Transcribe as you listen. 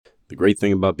The great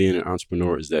thing about being an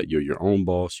entrepreneur is that you're your own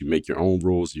boss. You make your own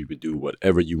rules. You can do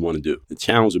whatever you want to do. The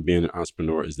challenge of being an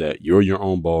entrepreneur is that you're your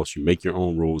own boss. You make your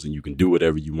own rules and you can do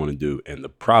whatever you want to do. And the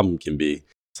problem can be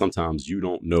sometimes you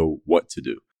don't know what to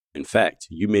do. In fact,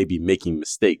 you may be making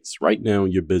mistakes right now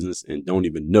in your business and don't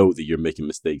even know that you're making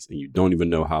mistakes and you don't even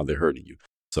know how they're hurting you.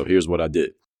 So here's what I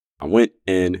did. I went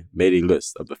and made a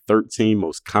list of the 13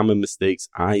 most common mistakes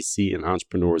I see in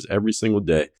entrepreneurs every single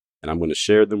day. And I'm going to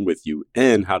share them with you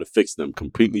and how to fix them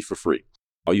completely for free.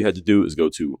 All you had to do is go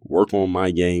to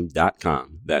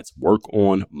workonmygame.com. That's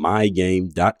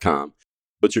workonmygame.com.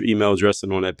 Put your email address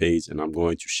in on that page, and I'm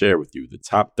going to share with you the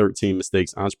top 13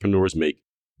 mistakes entrepreneurs make,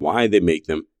 why they make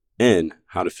them, and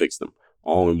how to fix them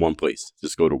all in one place.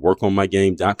 Just go to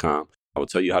workonmygame.com. I will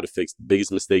tell you how to fix the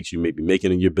biggest mistakes you may be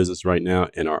making in your business right now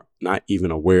and are not even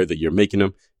aware that you're making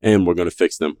them, and we're going to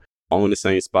fix them all in the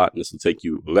same spot, and this will take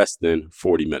you less than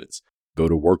 40 minutes. Go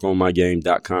to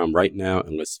workonmygame.com right now,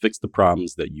 and let's fix the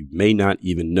problems that you may not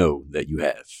even know that you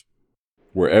have.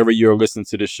 Wherever you're listening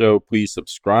to the show, please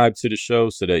subscribe to the show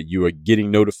so that you are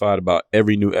getting notified about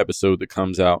every new episode that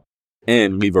comes out,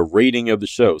 and leave a rating of the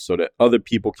show so that other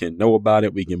people can know about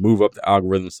it. We can move up the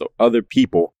algorithm so other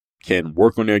people can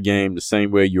work on their game the same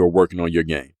way you're working on your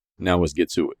game. Now let's get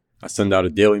to it. I send out a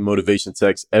daily motivation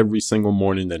text every single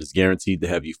morning that is guaranteed to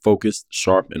have you focused,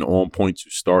 sharp, and on point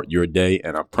to start your day.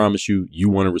 And I promise you,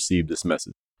 you want to receive this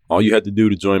message. All you have to do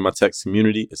to join my text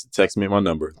community is to text me at my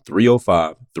number,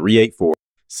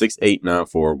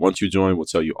 305-384-6894. Once you join, we'll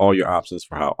tell you all your options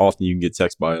for how often you can get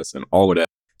text by us and all of that.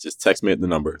 Just text me at the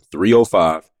number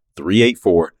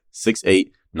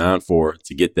 305-384-6894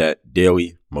 to get that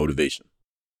daily motivation.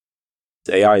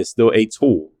 AI is still a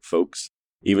tool, folks.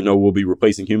 Even though we'll be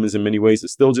replacing humans in many ways,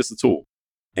 it's still just a tool.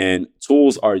 And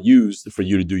tools are used for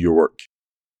you to do your work.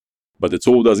 But the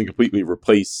tool doesn't completely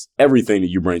replace everything that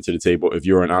you bring to the table. If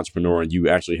you're an entrepreneur and you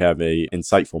actually have an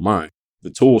insightful mind, the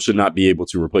tool should not be able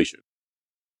to replace you.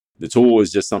 The tool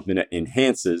is just something that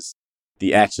enhances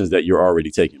the actions that you're already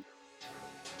taking.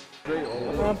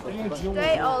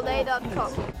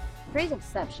 GreatAllDay.com. Pretty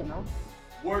exceptional.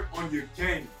 Work on your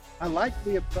game. I like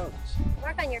the approach.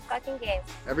 Work on your fucking game.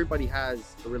 Everybody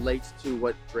relates to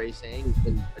what Dre's saying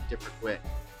in a different way.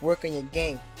 Work on your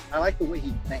game. I like the way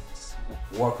he thinks.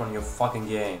 Work on your fucking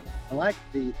game. I like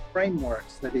the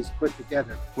frameworks that he's put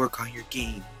together. Work on your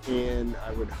game. And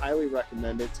I would highly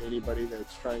recommend it to anybody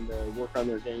that's trying to work on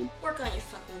their game. Work on your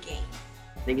fucking game.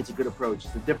 I think it's a good approach.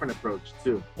 It's a different approach,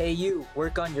 too. Hey, you,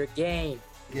 work on your game.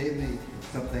 Gave me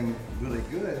something really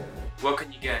good. Work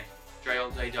on your game.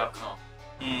 GreatAllDay.com.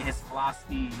 And his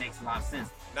philosophy makes a lot of sense.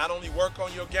 Not only work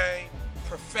on your game,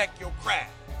 perfect your craft.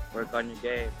 Work on your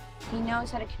game. He knows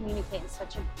how to communicate in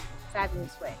such a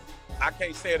fabulous way. I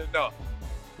can't say it enough.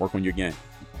 Work on your game.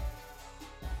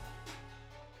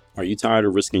 Are you tired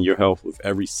of risking your health with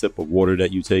every sip of water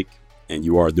that you take? And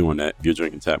you are doing that if you're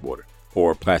drinking tap water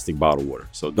or plastic bottled water.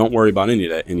 So don't worry about any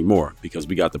of that anymore because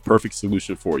we got the perfect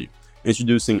solution for you.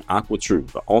 Introducing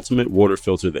AquaTrue, the ultimate water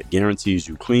filter that guarantees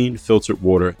you clean, filtered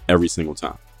water every single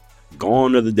time.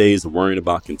 Gone are the days of worrying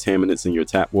about contaminants in your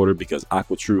tap water because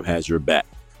AquaTrue has your back.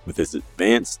 With its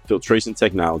advanced filtration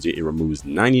technology, it removes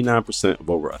 99% of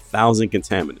over 1,000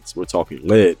 contaminants. We're talking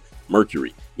lead,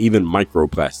 mercury, even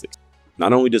microplastics.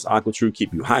 Not only does AquaTrue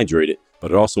keep you hydrated, but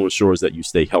it also ensures that you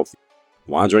stay healthy.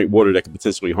 Why drink water that could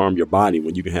potentially harm your body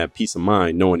when you can have peace of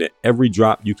mind knowing that every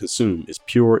drop you consume is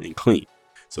pure and clean?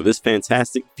 So this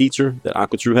fantastic feature that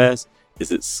AquaTrue has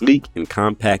is its sleek and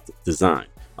compact design.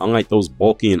 Unlike those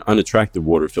bulky and unattractive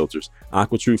water filters,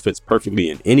 AquaTrue fits perfectly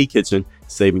in any kitchen,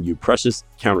 saving you precious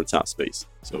countertop space.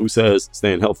 So who says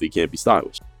staying healthy can't be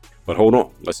stylish? But hold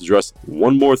on, let's address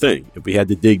one more thing if we had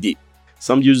to dig deep.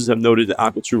 Some users have noted that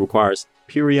AquaTrue requires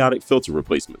periodic filter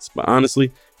replacements, but honestly,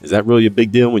 is that really a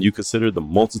big deal when you consider the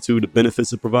multitude of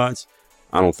benefits it provides?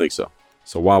 I don't think so.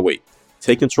 So why wait?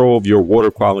 Take control of your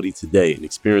water quality today and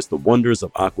experience the wonders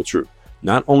of AquaTrue.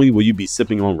 Not only will you be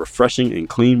sipping on refreshing and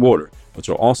clean water, but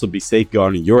you'll also be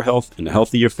safeguarding your health and the health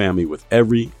of your family with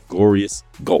every glorious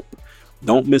gulp.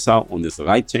 Don't miss out on this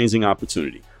life-changing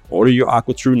opportunity. Order your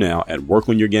AquaTrue now at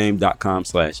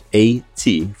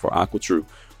workonyourgame.com/AT for AquaTrue.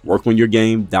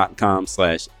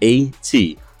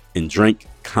 Workonyourgame.com/AT and drink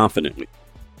confidently.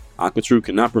 AquaTrue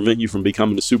cannot prevent you from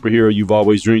becoming the superhero you've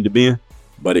always dreamed of being,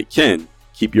 but it can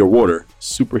keep your water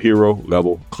superhero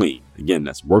level clean. Again,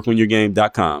 that's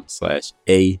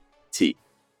workonyourgame.com/AT.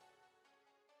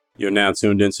 You're now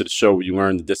tuned into the show where you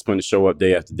learn the discipline to show up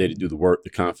day after day to do the work, the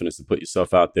confidence to put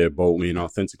yourself out there boldly and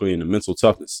authentically, and the mental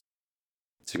toughness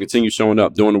to continue showing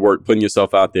up, doing the work, putting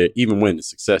yourself out there, even when the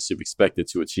success you've expected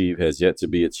to achieve has yet to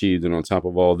be achieved. And on top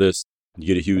of all this, You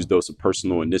get a huge dose of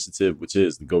personal initiative, which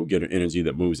is the go-getter energy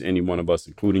that moves any one of us,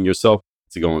 including yourself,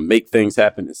 to go and make things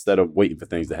happen instead of waiting for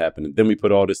things to happen. And then we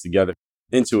put all this together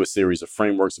into a series of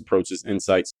frameworks, approaches,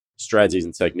 insights, strategies,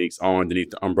 and techniques, all underneath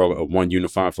the umbrella of one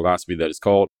unified philosophy that is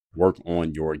called Work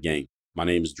on Your Game. My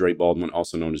name is Dre Baldwin,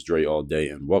 also known as Dre All Day,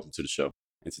 and welcome to the show.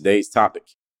 And today's topic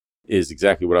is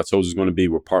exactly what I told you is going to be.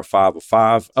 We're part 5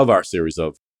 of our series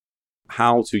of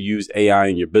how to use AI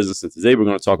in your business. And today we're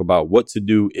going to talk about what to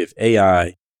do if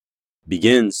AI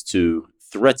begins to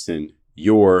threaten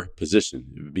your position.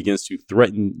 If it begins to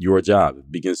threaten your job. It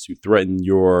begins to threaten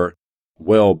your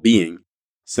well-being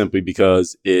simply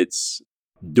because it's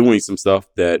doing some stuff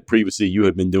that previously you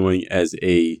had been doing as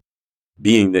a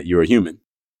being that you're a human.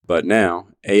 But now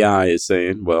AI is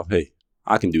saying, well, hey,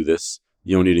 I can do this.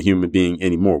 You don't need a human being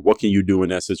anymore. What can you do in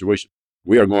that situation?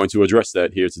 We are going to address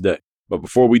that here today. But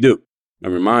before we do, I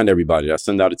remind everybody that I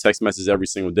send out a text message every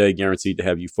single day, guaranteed to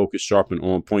have you focused, sharp, and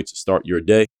on point to start your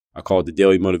day. I call it the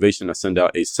Daily Motivation. I send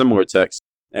out a similar text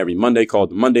every Monday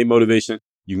called the Monday Motivation.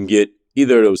 You can get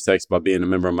either of those texts by being a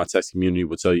member of my text community.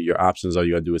 We'll tell you your options. All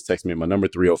you got to do is text me at my number,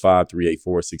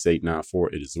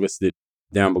 305-384-6894. It is listed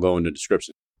down below in the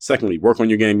description. Secondly, Work on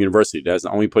Your Game University. That's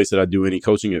the only place that I do any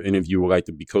coaching. If any of you would like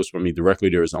to be coached by me directly,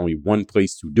 there is only one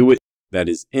place to do it. That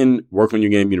is in Work on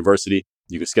Your Game University.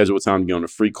 You can schedule a time to get on a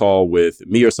free call with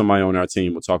me or somebody on our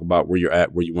team. We'll talk about where you're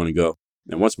at, where you want to go.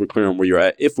 And once we're clear on where you're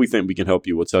at, if we think we can help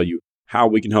you, we'll tell you how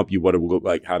we can help you, what it will look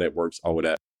like, how that works, all of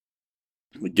that.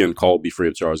 Again, call will be free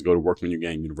of charge. Go to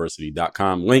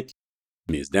workonyourgameuniversity.com. Link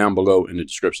is down below in the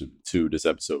description to this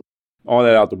episode. All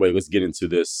that out the way, let's get into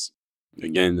this.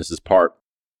 Again, this is part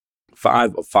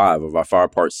 5 of our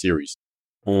 5-part series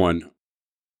on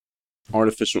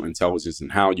artificial intelligence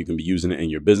and how you can be using it in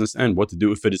your business and what to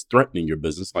do if it is threatening your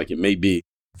business, like it may be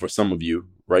for some of you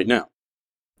right now.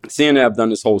 Seeing that I've done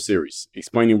this whole series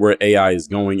explaining where AI is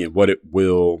going and what it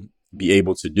will be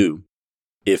able to do,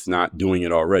 if not doing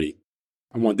it already,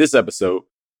 I want this episode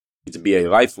to be a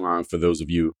lifeline for those of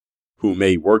you who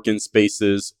may work in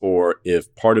spaces, or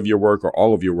if part of your work or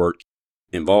all of your work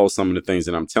involves some of the things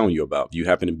that I'm telling you about. If you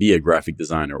happen to be a graphic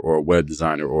designer or a web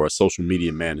designer or a social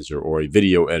media manager or a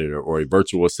video editor or a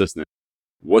virtual assistant,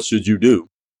 what should you do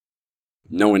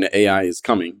knowing that AI is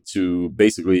coming to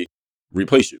basically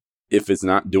replace you if it's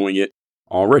not doing it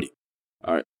already?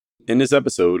 All right. In this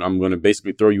episode, I'm going to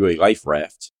basically throw you a life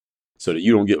raft so that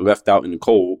you don't get left out in the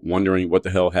cold wondering what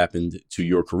the hell happened to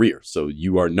your career. So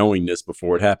you are knowing this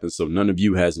before it happens. So none of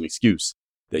you has an excuse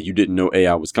that you didn't know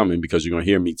AI was coming, because you're going to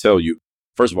hear me tell you,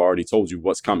 first of all, I already told you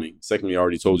what's coming. Secondly, I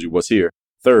already told you what's here.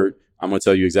 Third, I'm going to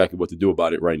tell you exactly what to do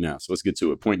about it right now. So let's get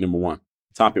to it. Point number 1.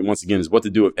 Topic, once again, is what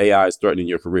to do if AI is threatening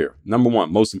your career. Number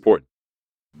 1, most important,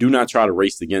 do not try to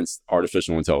race against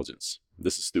artificial intelligence.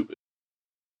 This is stupid.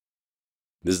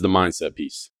 This is the mindset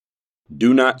piece.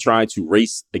 Do not try to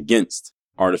race against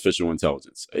artificial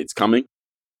intelligence. It's coming.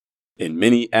 In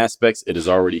many aspects, it is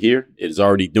already here. It is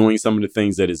already doing some of the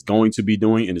things that it's going to be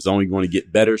doing, and it's only going to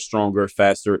get better, stronger,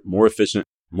 faster, more efficient,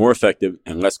 more effective,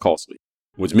 and less costly,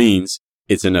 which means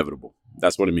it's inevitable.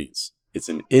 That's what it means. It's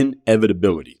an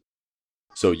inevitability.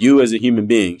 So you as a human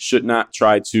being should not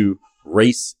try to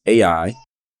race AI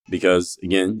because,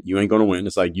 again, you ain't going to win.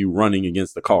 It's like you running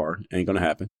against the car. Ain't going to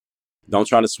happen. Don't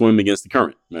try to swim against the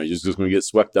current. You're just going to get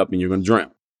swept up and you're going to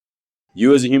drown.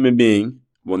 You as a human being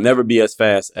will never be as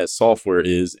fast as software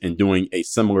is in doing a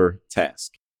similar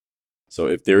task. So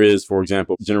if there is, for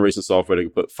example, generation software that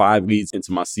can put 5 leads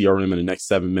into my CRM in the next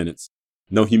 7 minutes,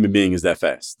 no human being is that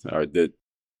fast. All right, even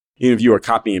if you are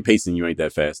copying and pasting, you ain't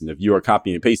that fast. And if you are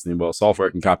copying and pasting, well,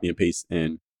 software can copy and paste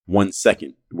in 1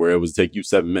 second, where it would take you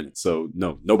 7 minutes. So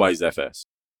no, nobody's that fast.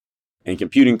 And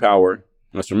computing power,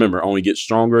 let's remember, only gets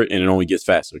stronger and it only gets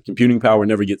faster. Computing power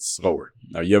never gets slower.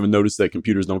 Now, you ever notice that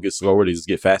computers don't get slower, they just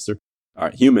get faster? All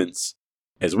right, humans,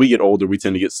 as we get older, we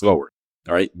tend to get slower.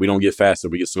 All right, we don't get faster,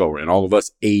 we get slower. And all of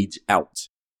us age out.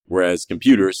 Whereas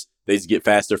computers, they just get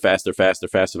faster, faster, faster,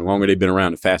 faster. The longer they've been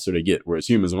around, the faster they get. Whereas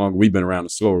humans, the longer we've been around, the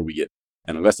slower we get.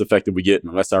 And the less effective we get,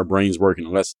 and the less our brains work, and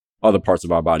the less other parts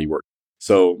of our body work.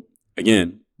 So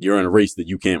again, you're in a race that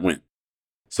you can't win.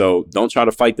 So don't try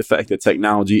to fight the fact that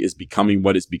technology is becoming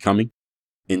what it's becoming.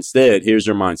 Instead, here's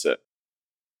your mindset.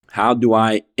 How do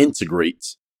I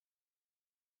integrate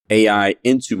AI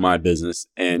into my business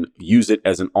and use it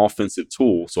as an offensive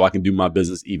tool so I can do my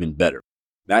business even better?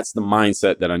 That's the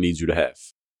mindset that I need you to have.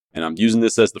 And I'm using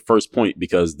this as the first point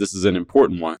because this is an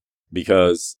important one,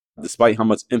 because despite how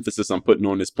much emphasis I'm putting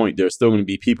on this point, there's still going to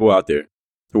be people out there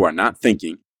who are not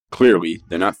thinking clearly.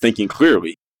 They're not thinking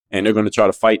clearly, and they're going to try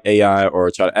to fight AI or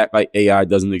try to act like AI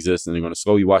doesn't exist. And they're going to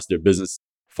slowly watch their business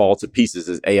fall to pieces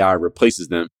as AI replaces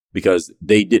them because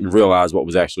they didn't realize what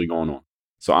was actually going on.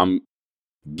 So I'm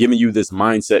giving you this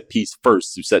mindset piece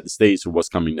first to set the stage for what's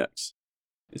coming next.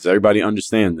 Does everybody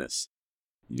understand this?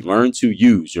 You learn to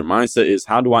use. Your mindset is,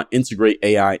 how do I integrate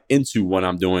AI into what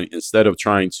I'm doing instead of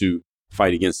trying to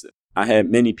fight against it? I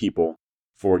had many people,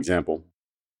 for example,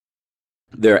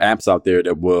 there are apps out there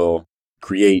that will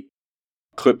create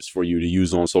clips for you to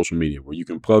use on social media where you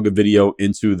can plug a video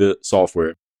into the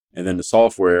software, and then the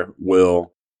software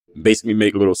will basically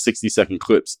make little 60-second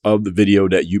clips of the video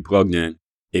that you plugged in.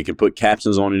 It can put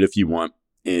captions on it if you want.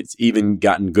 It's even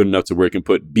gotten good enough to where it can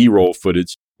put B-roll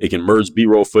footage. It can merge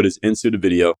B-roll footage into the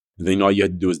video. And then all you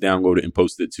have to do is download it and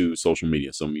post it to social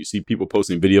media. So when you see people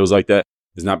posting videos like that,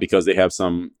 it's not because they have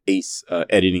some ace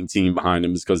editing team behind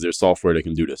them. It's because there's software that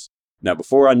can do this. Now,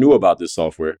 before I knew about this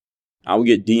software, I would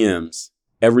get DMs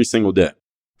every single day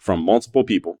from multiple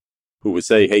people who would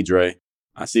say, hey, Dre,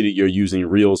 I see that you're using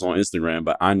Reels on Instagram,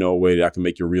 but I know a way that I can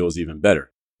make your Reels even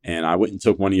better. And I went and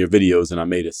took one of your videos and I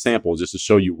made a sample just to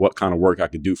show you what kind of work I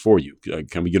could do for you.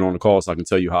 Can we get on the call so I can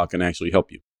tell you how I can actually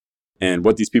help you? And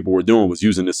what these people were doing was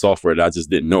using this software that I just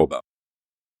didn't know about.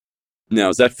 Now,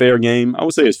 is that fair game? I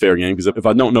would say it's fair game, because if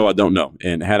I don't know, I don't know.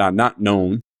 And had I not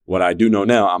known what I do know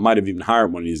now, I might have even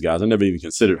hired one of these guys. I never even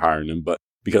considered hiring them, but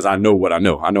because I know what I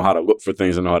know how to look for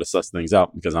things. I know how to suss things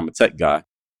out because I'm a tech guy.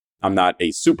 I'm not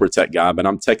a super tech guy, but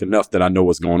I'm tech enough that I know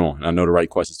what's going on. I know the right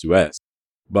questions to ask.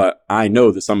 But I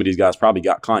know that some of these guys probably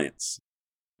got clients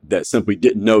that simply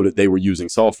didn't know that they were using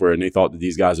software, and they thought that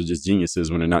these guys are just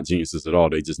geniuses when they're not geniuses at all.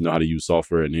 They just know how to use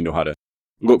software, and they know how to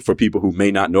look for people who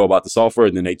may not know about the software,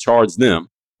 and then they charge them.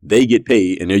 They get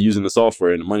paid, and they're using the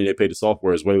software, and the money they pay the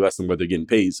software is way less than what they're getting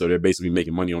paid. So they're basically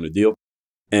making money on the deal.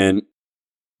 And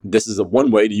this is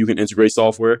one way that you can integrate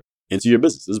software into your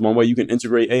business. This is one way you can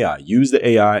integrate AI. Use the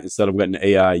AI instead of letting the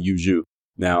AI use you.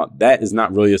 Now, that is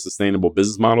not really a sustainable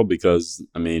business model because,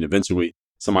 eventually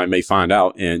somebody may find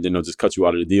out and then they'll just cut you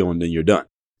out of the deal and then you're done.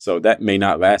 So that may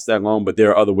not last that long, but there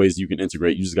are other ways you can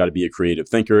integrate. You just got to be a creative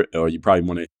thinker, or you probably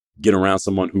want to get around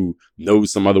someone who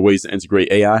knows some other ways to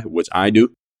integrate AI, which I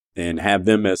do, and have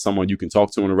them as someone you can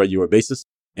talk to on a regular basis.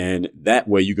 And that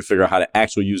way you can figure out how to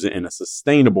actually use it in a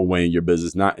sustainable way in your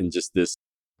business, not in just this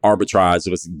arbitrage.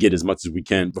 Let's get as much as we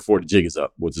can before the jig is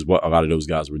up, which is what a lot of those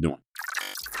guys were doing.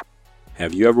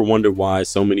 Have you ever wondered why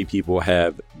so many people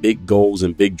have big goals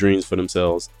and big dreams for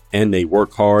themselves and they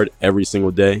work hard every single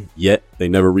day, yet they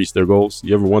never reach their goals?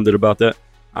 You ever wondered about that?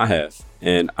 I have.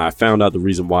 And I found out the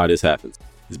reason why this happens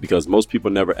is because most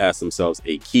people never ask themselves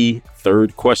a key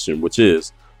third question, which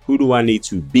is, who do I need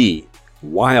to be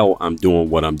while I'm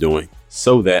doing what I'm doing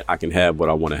so that I can have what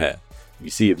I want to have? You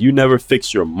see, if you never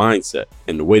fix your mindset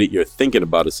and the way that you're thinking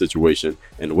about a situation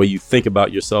and the way you think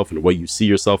about yourself and the way you see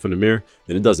yourself in the mirror,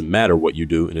 then it doesn't matter what you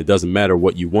do and it doesn't matter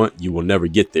what you want. You will never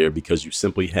get there because you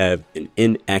simply have an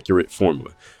inaccurate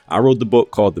formula. I wrote the book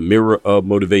called The Mirror of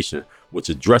Motivation, which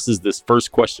addresses this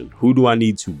first question. Who do I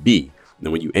need to be?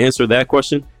 And when you answer that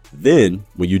question, then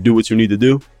when you do what you need to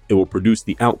do, it will produce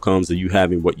the outcomes that you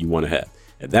have in what you want to have.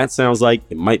 If that sounds like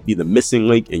it might be the missing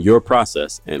link in your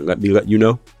process, and let me let you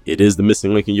know, it is the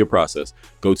missing link in your process,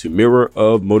 go to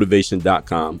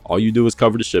mirrorofmotivation.com. All you do is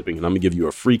cover the shipping, and I'm going to give you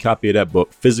a free copy of that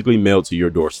book physically mailed to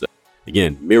your doorstep.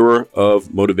 Again,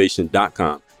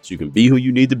 mirrorofmotivation.com. So you can be who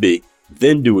you need to be,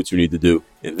 then do what you need to do,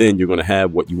 and then you're going to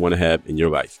have what you want to have in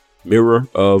your life.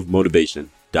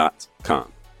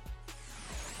 Mirrorofmotivation.com.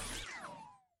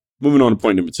 Moving on to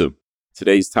point number 2.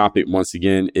 Today's topic, once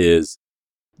again, is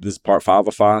this is part 5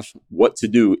 of 5. What to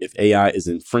do if AI is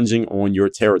infringing on your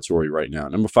territory right now.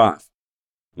 Number 5,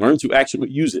 learn to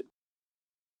actually use it.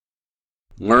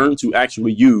 Learn to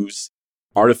actually use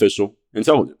artificial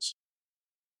intelligence.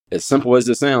 As simple as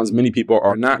it sounds, many people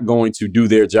are not going to do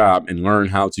their job and learn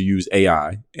how to use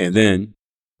AI, and then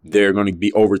they're going to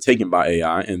be overtaken by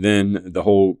AI, and then the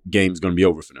whole game is going to be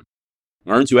over for them.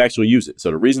 Learn to actually use it.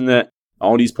 So the reason that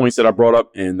all these points that I brought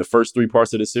up in the first 3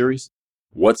 parts of the series,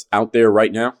 what's out there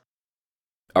right now,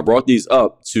 I brought these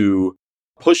up to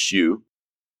push you,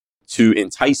 to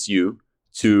entice you,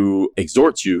 to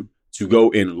exhort you to go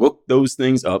and look those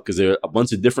things up, because there are a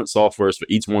bunch of different softwares for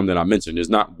each one that I mentioned. There's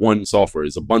not one software.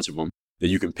 There's a bunch of them that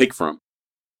you can pick from.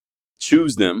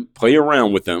 Choose them, play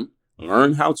around with them,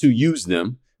 learn how to use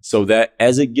them so that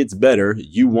as it gets better,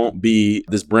 you won't be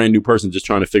this brand new person just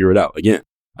trying to figure it out. Again,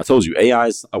 I told you, AI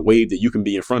is a wave that you can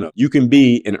be in front of. You can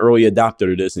be an early adopter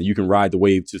to this and you can ride the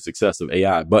wave to success of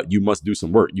AI, but you must do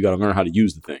some work. You got to learn how to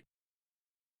use the thing.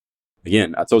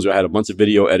 Again, I told you I had a bunch of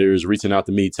video editors reaching out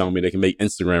to me, telling me they can make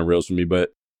Instagram reels for me,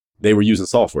 but they were using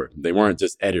software. They weren't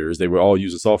just editors. They were all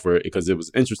using software because it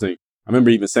was interesting. I remember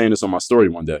even saying this on my story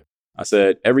one day. I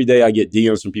said, every day I get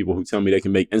DMs from people who tell me they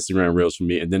can make Instagram reels for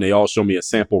me. And then they all show me a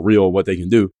sample reel of what they can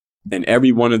do. And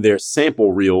every one of their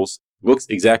sample reels looks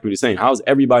exactly the same. How is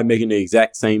everybody making the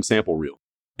exact same sample reel?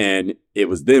 And it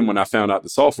was then when I found out the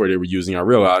software they were using, I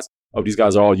realized, oh, these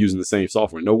guys are all using the same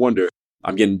software. No wonder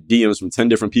I'm getting DMs from 10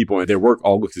 different people and their work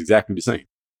all looks exactly the same.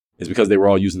 It's because they were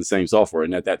all using the same software.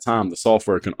 And at that time, the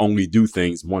software can only do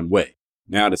things one way.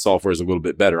 Now the software is a little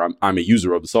bit better. I'm a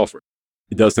user of the software.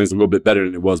 It does things a little bit better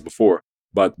than it was before.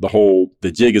 But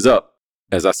the jig is up,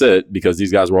 as I said, because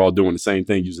these guys were all doing the same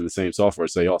thing, using the same software.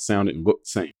 So they all sounded and looked the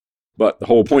same. But the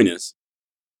whole point is,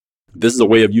 this is a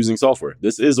way of using software.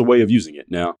 This is a way of using it.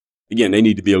 Now, again, they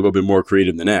need to be a little bit more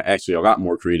creative than that. Actually, a lot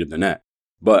more creative than that.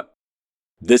 But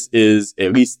this is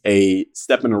at least a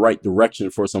step in the right direction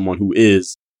for someone who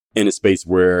is in a space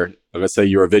where, let's say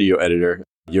you're a video editor,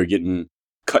 you're getting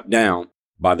cut down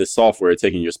by this software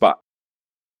taking your spot.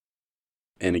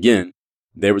 And again,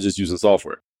 they were just using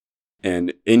software.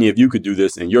 And any of you could do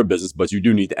this in your business, but you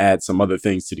do need to add some other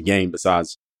things to the game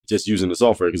besides just using the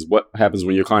software. Because what happens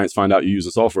when your clients find out you use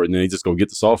the software and then they just go get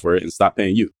the software and stop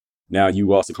paying you? Now you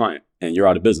lost a client and you're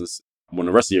out of business when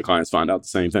the rest of your clients find out the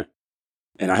same thing.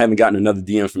 And I haven't gotten another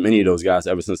DM from any of those guys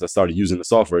ever since I started using the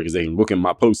software, because they can look at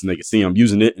my posts and they can see I'm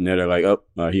using it and they're like, oh,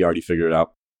 he already figured it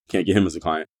out. Can't get him as a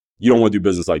client. You don't want to do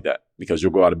business like that because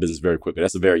you'll go out of business very quickly.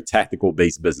 That's a very tactical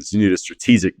based business. You need a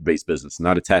strategic based business,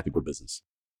 not a tactical business.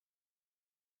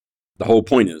 The whole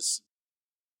point is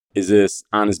this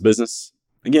honest business?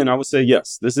 Again, I would say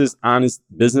yes, this is honest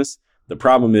business. The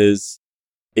problem is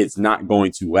it's not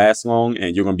going to last long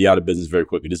and you're going to be out of business very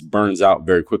quickly. This burns out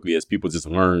very quickly as people just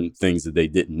learn things that they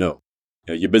didn't know.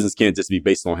 Your business can't just be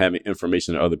based on having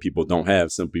information that other people don't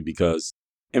have, simply because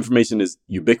information is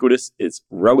ubiquitous. It's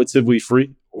relatively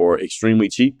free or extremely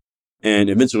cheap. And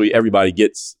eventually everybody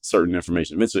gets certain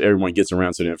information. Eventually everyone gets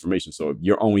around to the information. So if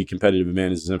your only competitive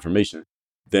advantage is information,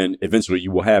 then eventually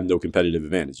you will have no competitive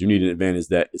advantage. You need an advantage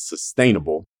that is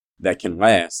sustainable, that can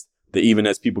last, that even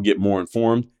as people get more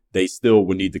informed, they still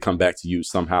would need to come back to you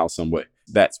somehow, some way.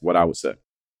 That's what I would say.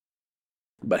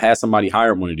 But has somebody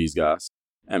hired one of these guys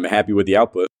and been happy with the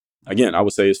output, again, I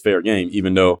would say it's fair game,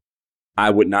 even though I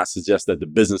would not suggest that the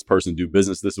business person do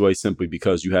business this way simply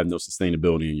because you have no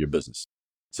sustainability in your business.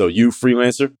 So you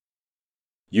freelancer,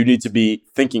 you need to be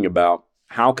thinking about,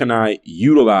 how can I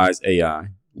utilize AI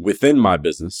within my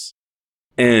business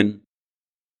and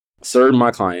serve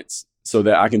my clients so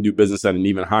that I can do business at an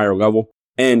even higher level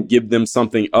and give them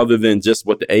something other than just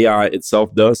what the AI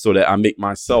itself does, so that I make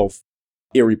myself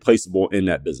irreplaceable in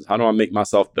that business. How do I make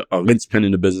myself a linchpin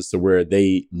in the business to where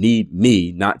they need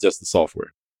me, not just the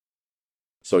software?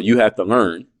 So you have to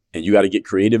learn, and you got to get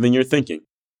creative in your thinking,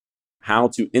 how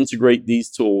to integrate these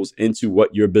tools into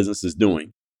what your business is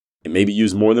doing, and maybe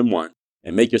use more than one,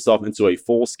 and make yourself into a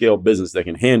full-scale business that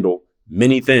can handle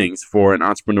many things for an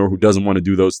entrepreneur who doesn't want to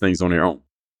do those things on their own.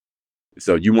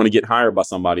 So you want to get hired by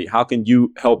somebody. How can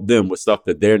you help them with stuff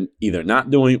that they're either not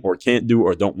doing or can't do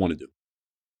or don't want to do?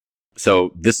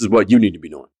 So this is what you need to be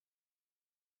doing.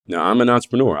 Now, I'm an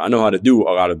entrepreneur. I know how to do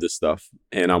a lot of this stuff,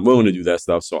 and I'm willing to do that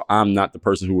stuff. So I'm not the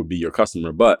person who would be your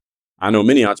customer, but I know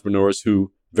many entrepreneurs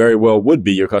who very well would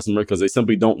be your customer because they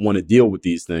simply don't want to deal with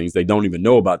these things. They don't even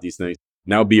know about these things.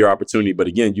 Now would be your opportunity. But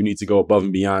again, you need to go above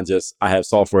and beyond just, I have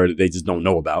software that they just don't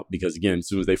know about, because again, as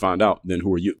soon as they find out, then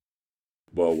who are you?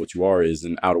 Well, what you are is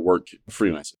an out of work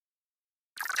freelancer.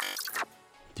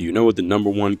 Do you know what the number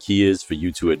one key is for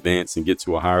you to advance and get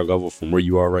to a higher level from where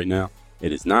you are right now?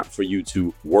 It is not for you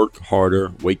to work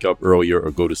harder, wake up earlier,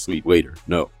 or go to sleep later.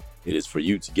 No, it is for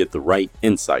you to get the right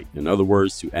insight. In other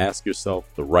words, to ask yourself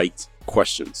the right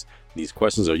questions. These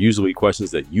questions are usually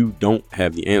questions that you don't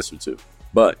have the answer to,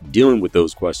 but dealing with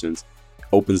those questions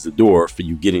opens the door for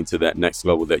you getting to that next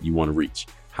level that you want to reach.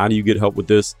 How do you get help with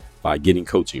this? By getting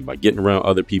coaching, by getting around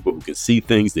other people who can see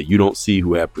things that you don't see,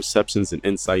 who have perceptions and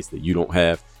insights that you don't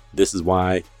have. This is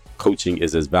why coaching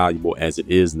is as valuable as it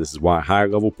is. And this is why higher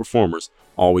level performers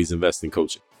always invest in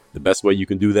coaching. The best way you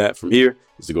can do that from here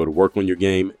is to go to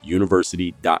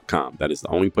workonyourgameuniversity.com. That is the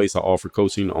only place I offer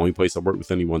coaching, the only place I work with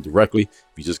anyone directly.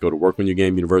 If you just go to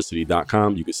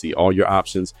workonyourgameuniversity.com, you can see all your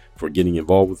options for getting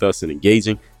involved with us and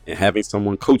engaging and having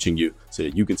someone coaching you so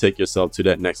that you can take yourself to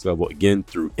that next level, again,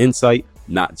 through insight,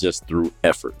 not just through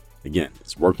effort. Again,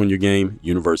 it's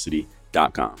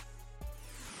workonyourgameuniversity.com.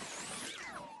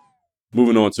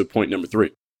 Moving on to point number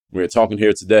 3. We're talking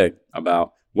here today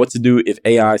about what to do if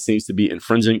AI seems to be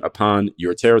infringing upon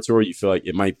your territory. You feel like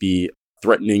it might be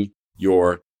threatening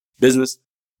your business.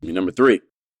 Number 3,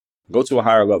 go to a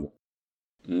higher level.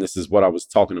 And this is what I was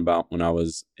talking about when I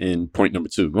was in point number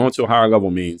 2. Going to a higher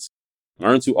level means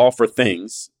learn to offer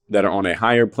things that are on a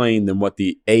higher plane than what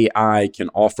the AI can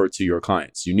offer to your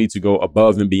clients. You need to go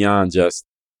above and beyond just,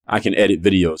 I can edit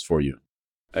videos for you.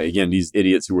 Again, these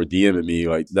idiots who are DMing me,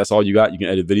 like, that's all you got? You can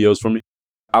edit videos for me?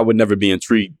 I would never be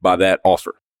intrigued by that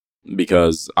offer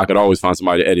because I could always find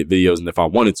somebody to edit videos. And if I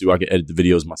wanted to, I could edit the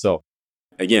videos myself.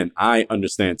 Again, I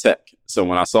understand tech. So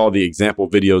when I saw the example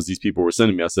videos these people were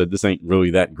sending me, I said, this ain't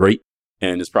really that great.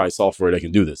 And it's probably software that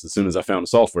can do this. As soon as I found the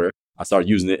software, I started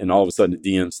using it and all of a sudden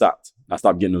the DM stopped. I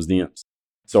stopped getting those DMs.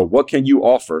 So what can you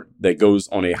offer that goes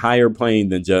on a higher plane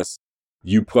than just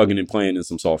you plugging and playing in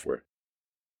some software?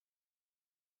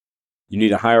 You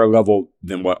need a higher level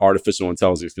than what artificial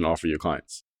intelligence can offer your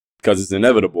clients, because it's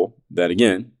inevitable that,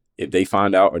 again, if they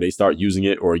find out or they start using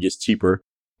it or it gets cheaper,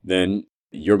 then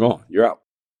you're gone. You're out.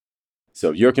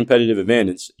 So your competitive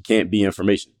advantage can't be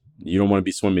information. You don't want to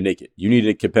be swimming naked. You need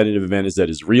a competitive advantage that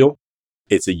is real.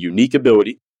 It's a unique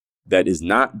ability that is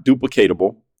not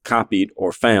duplicatable, copied,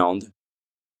 or found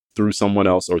through someone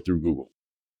else or through Google.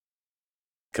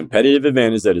 Competitive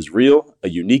advantage that is real, a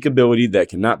unique ability that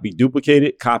cannot be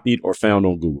duplicated, copied, or found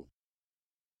on Google.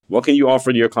 What can you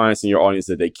offer to your clients and your audience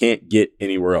that they can't get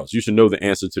anywhere else? You should know the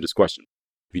answer to this question.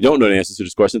 If you don't know the answer to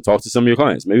this question, talk to some of your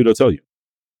clients. Maybe they'll tell you.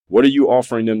 What are you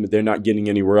offering them that they're not getting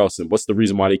anywhere else? And what's the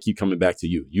reason why they keep coming back to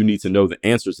you? You need to know the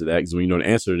answer to that, because when you know the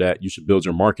answer to that, you should build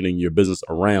your marketing, your business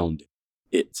around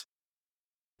it.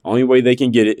 Only way they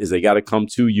can get it is they got to come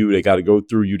to you. They got to go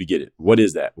through you to get it. What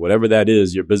is that? Whatever that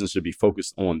is, your business should be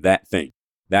focused on that thing.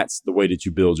 That's the way that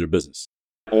you build your business.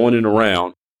 On and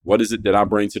around, what is it that I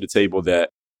bring to the table that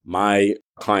my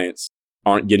clients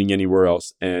aren't getting anywhere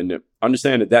else? And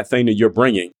understand that that thing that you're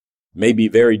bringing may be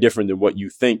very different than what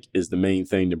you think is the main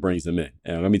thing that brings them in.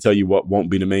 And let me tell you what won't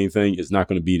be the main thing. It's not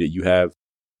going to be that you have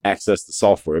access to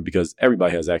software, because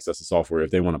everybody has access to software.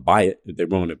 If they want to buy it, if they're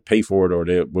willing to pay for it, or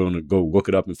they're willing to go look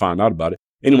it up and find out about it,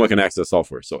 anyone can access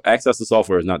software. So access to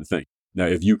software is not the thing. Now,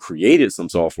 if you created some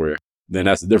software, then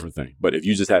that's a different thing. But if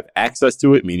you just have access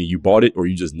to it, meaning you bought it or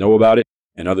you just know about it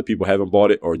and other people haven't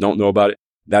bought it or don't know about it,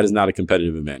 that is not a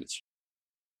competitive advantage.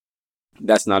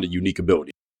 That's not a unique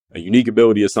ability. A unique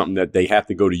ability is something that they have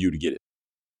to go to you to get it.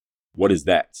 What is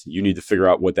that? You need to figure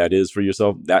out what that is for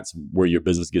yourself. That's where your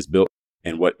business gets built.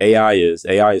 And what AI is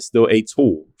still a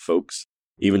tool, folks.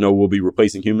 Even though we'll be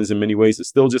replacing humans in many ways, it's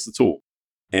still just a tool.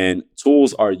 And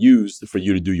tools are used for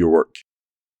you to do your work.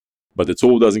 But the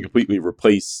tool doesn't completely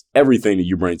replace everything that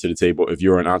you bring to the table. If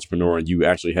you're an entrepreneur and you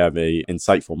actually have an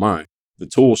insightful mind, the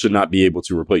tool should not be able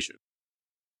to replace you.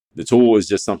 The tool is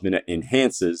just something that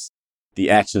enhances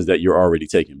the actions that you're already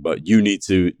taking. But you need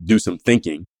to do some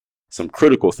thinking, some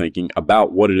critical thinking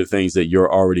about what are the things that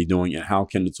you're already doing and how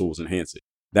can the tools enhance it.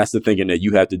 That's the thinking that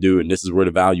you have to do. And this is where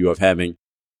the value of having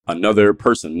another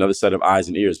person, another set of eyes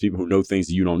and ears, people who know things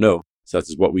that you don't know, such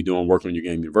as what we do on Work on Your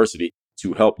Game University,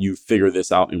 to help you figure this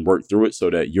out and work through it so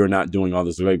that you're not doing all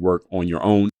this legwork on your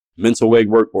own, mental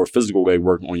legwork or physical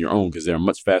legwork on your own, because there are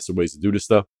much faster ways to do this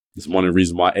stuff. This is one of the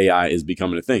reasons why AI is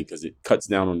becoming a thing, because it cuts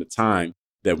down on the time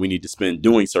that we need to spend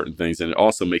doing certain things. And it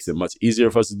also makes it much easier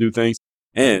for us to do things.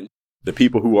 And the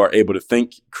people who are able to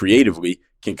think creatively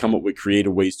can come up with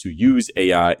creative ways to use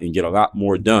AI and get a lot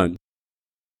more done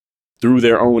through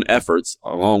their own efforts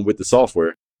along with the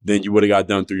software than you would have got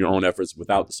done through your own efforts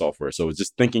without the software. So it's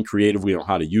just thinking creatively on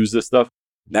how to use this stuff.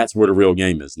 That's where the real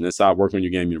game is. And inside Work on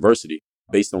Your Game University,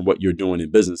 based on what you're doing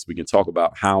in business, we can talk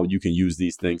about how you can use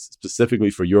these things specifically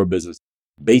for your business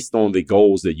based on the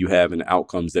goals that you have and the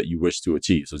outcomes that you wish to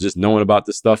achieve. So just knowing about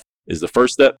this stuff is the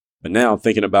first step. But now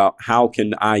thinking about how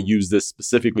can I use this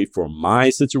specifically for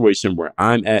my situation, where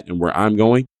I'm at and where I'm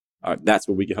going, that's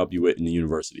what we can help you with in the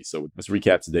university. So let's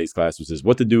recap today's class, which is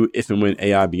what to do if and when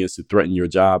AI begins to threaten your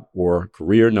job or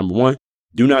career. Number one,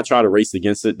 do not try to race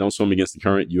against it. Don't swim against the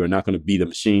current. You are not going to beat a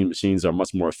machine. Machines are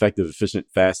much more effective, efficient,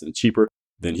 fast, and cheaper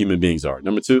than human beings are.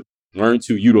 Number two, learn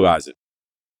to utilize it.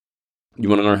 You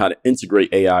want to learn how to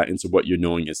integrate AI into what you're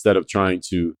doing instead of trying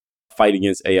to fight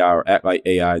against AI or act like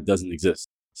AI doesn't exist.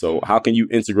 So how can you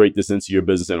integrate this into your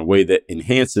business in a way that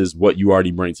enhances what you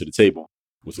already bring to the table?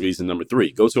 Which leads to number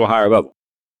three, go to a higher level.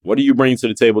 What are you bringing to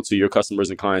the table to your customers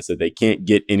and clients that they can't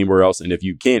get anywhere else? And if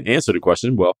you can't answer the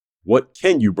question, well, what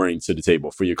can you bring to the table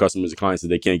for your customers and clients that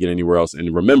they can't get anywhere else?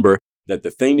 And remember that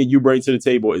the thing that you bring to the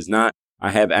table is not,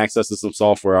 I have access to some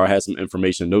software, or I have some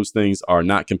information. Those things are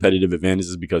not competitive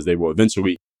advantages because they will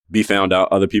eventually be found out.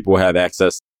 Other people have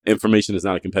access. Information is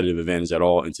not a competitive advantage at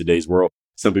all in today's world,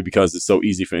 simply because it's so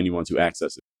easy for anyone to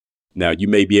access it. Now, you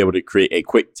may be able to create a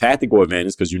quick tactical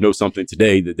advantage because you know something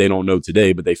today that they don't know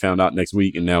today, but they found out next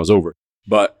week and now it's over.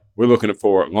 But we're looking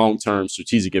for long-term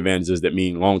strategic advantages that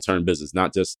mean long-term business,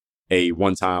 not just a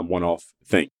one-time, one-off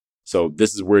thing. So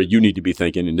this is where you need to be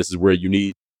thinking, and this is where you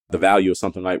need the value of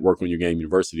something like Work on Your Game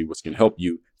University, which can help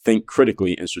you think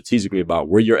critically and strategically about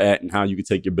where you're at and how you can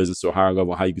take your business to a higher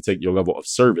level, how you can take your level of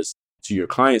service to your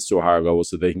clients to a higher level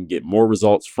so they can get more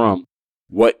results from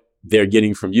what they're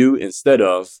getting from you instead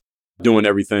of doing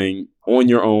everything on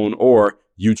your own, or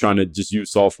you trying to just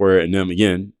use software and them,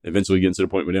 again, eventually getting to the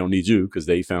point where they don't need you because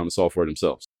they found the software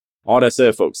themselves. All that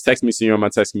said, folks, text me so you're on my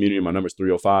text community. My number is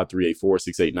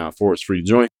 305-384-6894. It's free to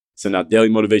join. Send out daily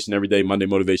motivation every day, Monday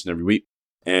motivation every week,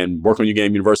 and Work on Your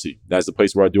Game University. That's the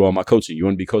place where I do all my coaching. You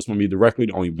want to be coached with me directly?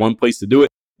 The only one place to do it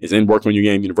is in Work on Your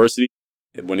Game University.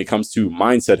 When it comes to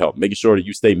mindset help, making sure that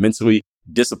you stay mentally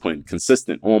disciplined,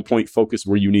 consistent, on point, focused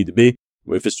where you need to be.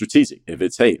 If it's strategic, if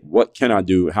it's, hey, what can I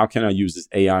do? How can I use this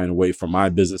AI in a way for my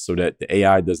business so that the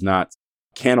AI does not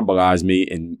cannibalize me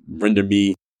and render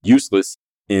me useless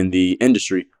in the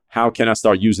industry? How can I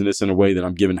start using this in a way that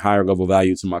I'm giving higher level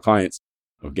value to my clients?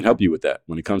 I can help you with that.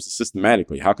 When it comes to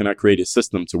systematically, how can I create a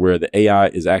system to where the AI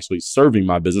is actually serving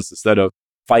my business instead of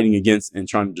fighting against and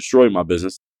trying to destroy my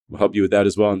business? We'll help you with that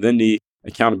as well. And then the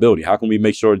accountability. How can we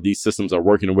make sure that these systems are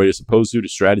working the way they're supposed to? The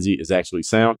strategy is actually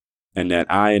sound, and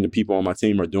that I and the people on my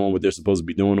team are doing what they're supposed to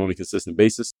be doing on a consistent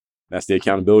basis. That's the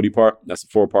accountability part. That's the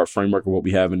 4-part framework of what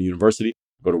we have in the university.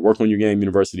 Go to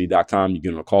workonyourgameuniversity.com. You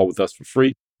get on a call with us for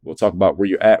free. We'll talk about where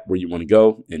you're at, where you want to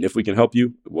go. And if we can help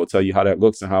you, we'll tell you how that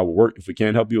looks and how it will work. If we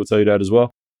can't help you, we'll tell you that as well.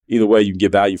 Either way, you can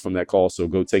get value from that call. So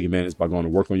go take advantage by going to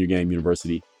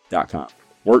workonyourgameuniversity.com.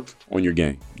 Work on your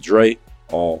game. Dre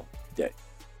all day.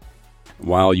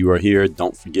 While you are here,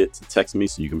 don't forget to text me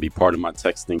so you can be part of my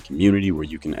texting community where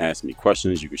you can ask me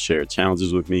questions. You can share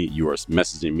challenges with me. You are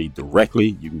messaging me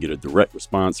directly. You can get a direct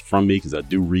response from me because I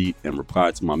do read and reply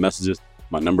to my messages.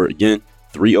 My number again,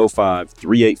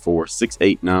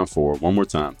 305-384-6894. One more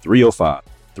time,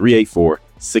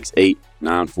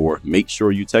 305-384-6894. Make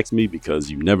sure you text me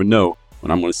because you never know when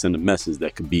I'm going to send a message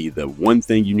that could be the one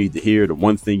thing you need to hear, the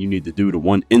one thing you need to do, the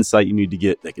one insight you need to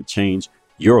get that could change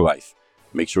your life.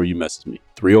 Make sure you message me,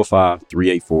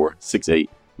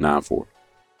 305-384-6894.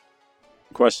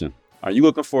 Question. Are you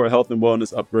looking for a health and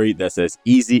wellness upgrade that's as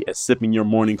easy as sipping your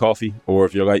morning coffee? Or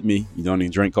if you're like me, you don't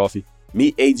even drink coffee?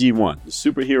 Meet AG1, the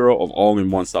superhero of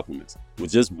all-in-one supplements.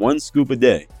 With just one scoop a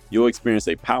day, you'll experience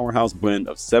a powerhouse blend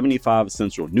of 75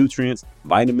 essential nutrients,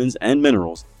 vitamins, and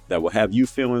minerals that will have you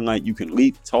feeling like you can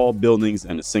leap tall buildings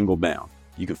in a single bound.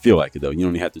 You can feel like it, though. You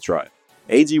don't even have to try it.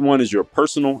 AG1 is your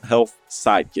personal health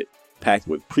sidekick, packed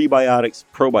with prebiotics,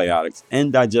 probiotics,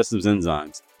 and digestive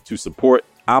enzymes to support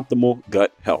optimal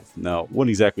gut health. Now, what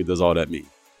exactly does all that mean?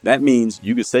 That means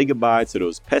you can say goodbye to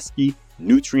those pesky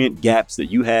nutrient gaps that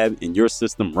you have in your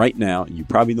system right now, and you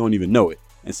probably don't even know it,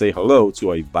 and say hello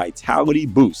to a vitality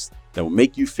boost that will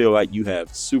make you feel like you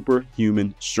have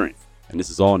superhuman strength. And this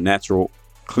is all natural,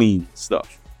 clean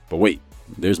stuff. But wait,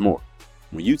 there's more.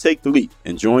 When you take the leap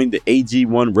and join the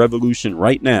AG1 revolution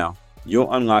right now,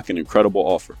 you'll unlock an incredible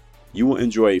offer. You will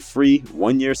enjoy a free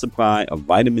 1-year supply of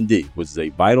vitamin D, which is a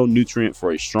vital nutrient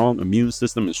for a strong immune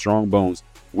system and strong bones,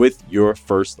 with your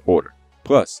first order.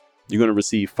 Plus, you're going to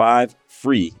receive 5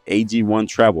 free AG1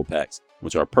 travel packs,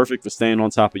 which are perfect for staying on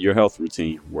top of your health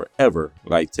routine wherever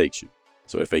life takes you.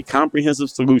 So if a comprehensive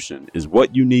solution is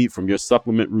what you need from your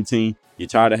supplement routine, you're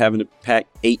tired of having to pack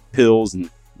 8 pills and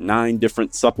 9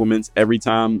 different supplements every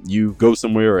time you go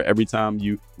somewhere, or every time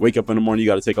you wake up in the morning,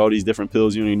 you got to take all these different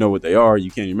pills. You don't even know what they are.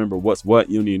 You can't remember what's what.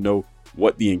 You don't even know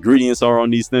what the ingredients are on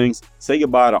these things. Say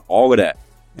goodbye to all of that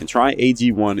and try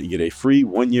AG1 and get a free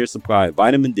 1-year supply of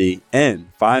vitamin D and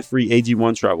 5 free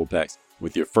AG1 travel packs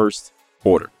with your first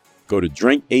order. Go to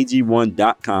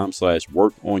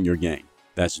drinkag1.com/workonyourgame.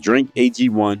 That's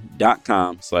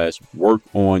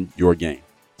drinkag1.com/workonyourgame.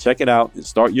 Check it out and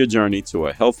start your journey to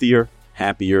a healthier,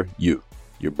 happier you.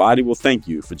 Your body will thank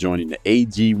you for joining the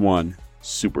AG1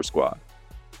 Super Squad.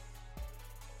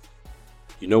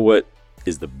 You know what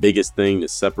is the biggest thing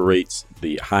that separates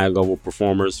the high level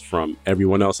performers from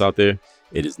everyone else out there?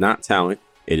 It is not talent.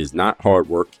 It is not hard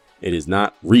work. It is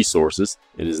not resources.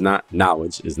 It is not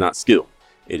knowledge. It is not skill.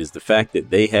 It is the fact that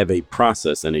they have a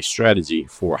process and a strategy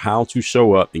for how to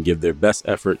show up and give their best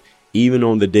effort, even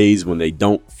on the days when they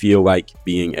don't feel like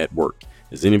being at work.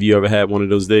 Has any of you ever had one of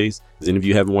those days? Has any of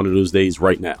you having one of those days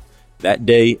right now? That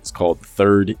day is called the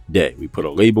third day. We put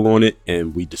a label on it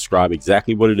and we describe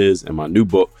exactly what it is in my new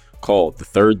book called The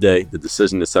Third Day, The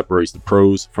Decision That Separates the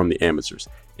Pros from the Amateurs.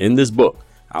 In this book,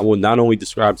 I will not only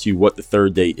describe to you what the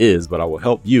third day is, but I will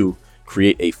help you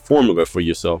create a formula for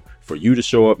yourself for you to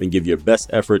show up and give your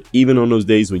best effort, even on those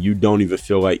days when you don't even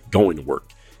feel like going to work.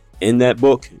 In that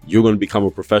book, you're going to become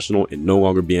a professional and no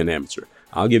longer be an amateur.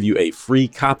 I'll give you a free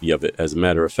copy of it, as a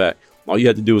matter of fact, All you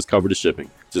have to do is cover the shipping.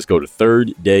 Just go to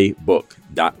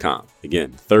thirddaybook.com.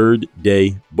 Again,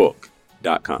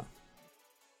 thirddaybook.com.